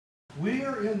We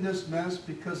are in this mess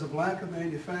because of lack of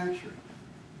manufacturing.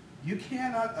 You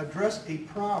cannot address a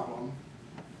problem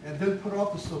and then put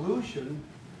out the solution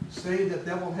saying that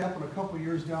that will happen a couple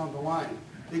years down the line.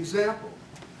 Example,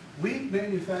 we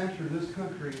manufactured in this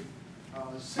country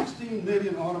 16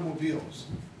 million automobiles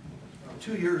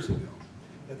 2 years ago.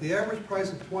 At the average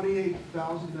price of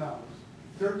 $28,000,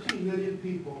 13 million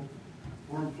people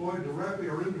were employed directly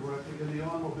or indirectly in the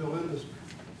automobile industry.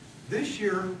 This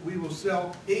year, we will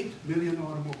sell 8 million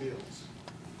automobiles.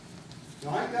 Now,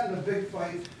 I got in a big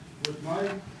fight with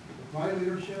my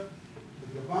leadership,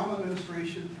 with the Obama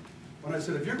administration, when I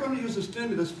said, if you're going to use the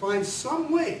stimulus, find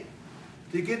some way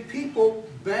to get people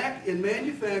back in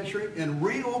manufacturing and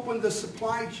reopen the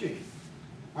supply chain.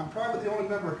 I'm probably the only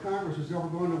member of Congress who's ever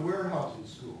gone to warehousing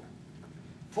school.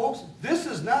 Folks, this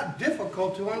is not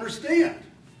difficult to understand.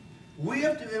 We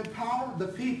have to empower the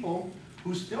people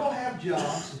who still have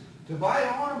jobs to buy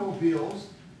automobiles,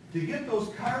 to get those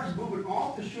cars moving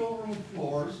off the showroom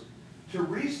floors, to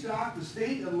restock the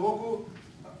state and local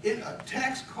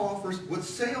tax coffers with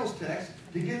sales tax,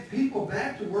 to get people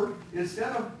back to work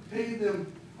instead of paying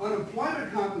them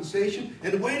unemployment compensation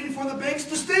and waiting for the banks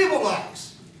to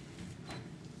stabilize.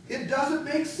 It doesn't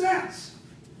make sense.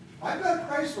 I've got a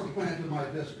Chrysler plant in my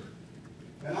district,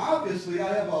 and obviously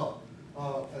I have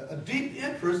a deep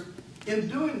interest in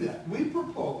doing that. We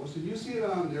proposed, and you see it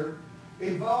on there,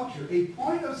 a voucher, a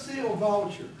point-of-sale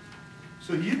voucher.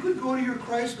 So you could go to your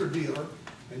Chrysler dealer,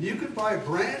 and you could buy a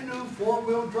brand new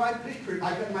four-wheel drive Patriot.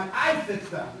 I got my eye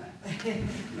fixed on that.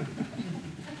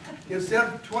 Instead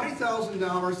of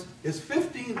 $20,000, it's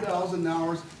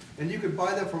 $15,000, and you could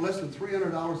buy that for less than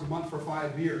 $300 a month for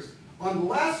 5 years.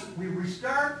 Unless we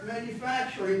restart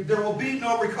manufacturing, there will be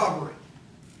no recovery.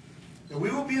 And we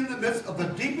will be in the midst of the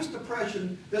deepest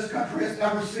depression this country has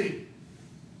ever seen.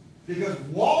 Because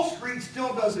Wall Street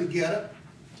still doesn't get it,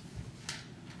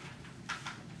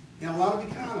 and a lot of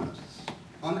economists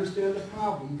understand the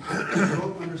problem, but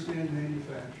don't understand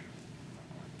manufacturing.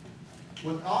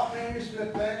 Without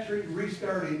manufacturing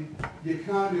restarting, the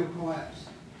economy will collapse.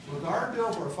 With our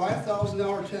bill for a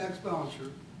 $5,000 tax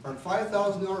voucher, or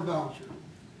 $5,000 voucher,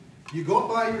 you go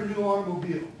buy your new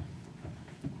automobile,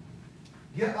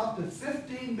 get up to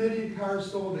 15 million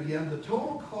cars sold again, the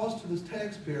total cost to this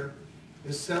taxpayer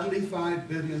is $75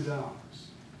 billion.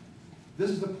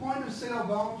 This is the point-of-sale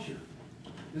voucher.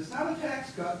 It's not a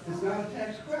tax cut, it's not a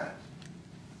tax credit.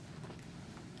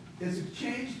 It's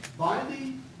exchanged by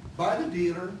the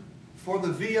dealer for the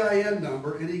VIN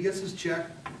number, and he gets his check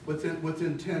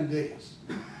within 10 days.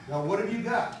 Now, what have you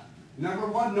got? Number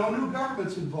one, no new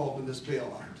government's involved in this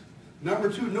bailout. Number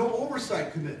two, no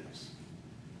oversight committees.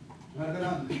 I've been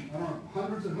on, I don't know,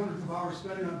 hundreds and hundreds of hours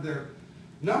spending up there.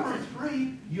 Number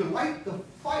three, you light the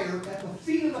fire at the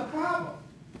feet of the problem.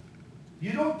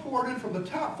 You don't pour it in from the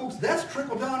top. Folks, that's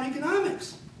trickle-down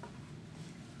economics.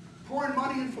 Pouring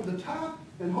money in from the top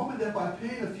and hoping that by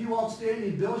paying a few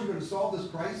outstanding bills you're going to solve this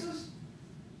crisis?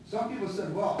 Some people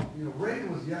said, well,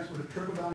 Reagan was the expert at trickle-down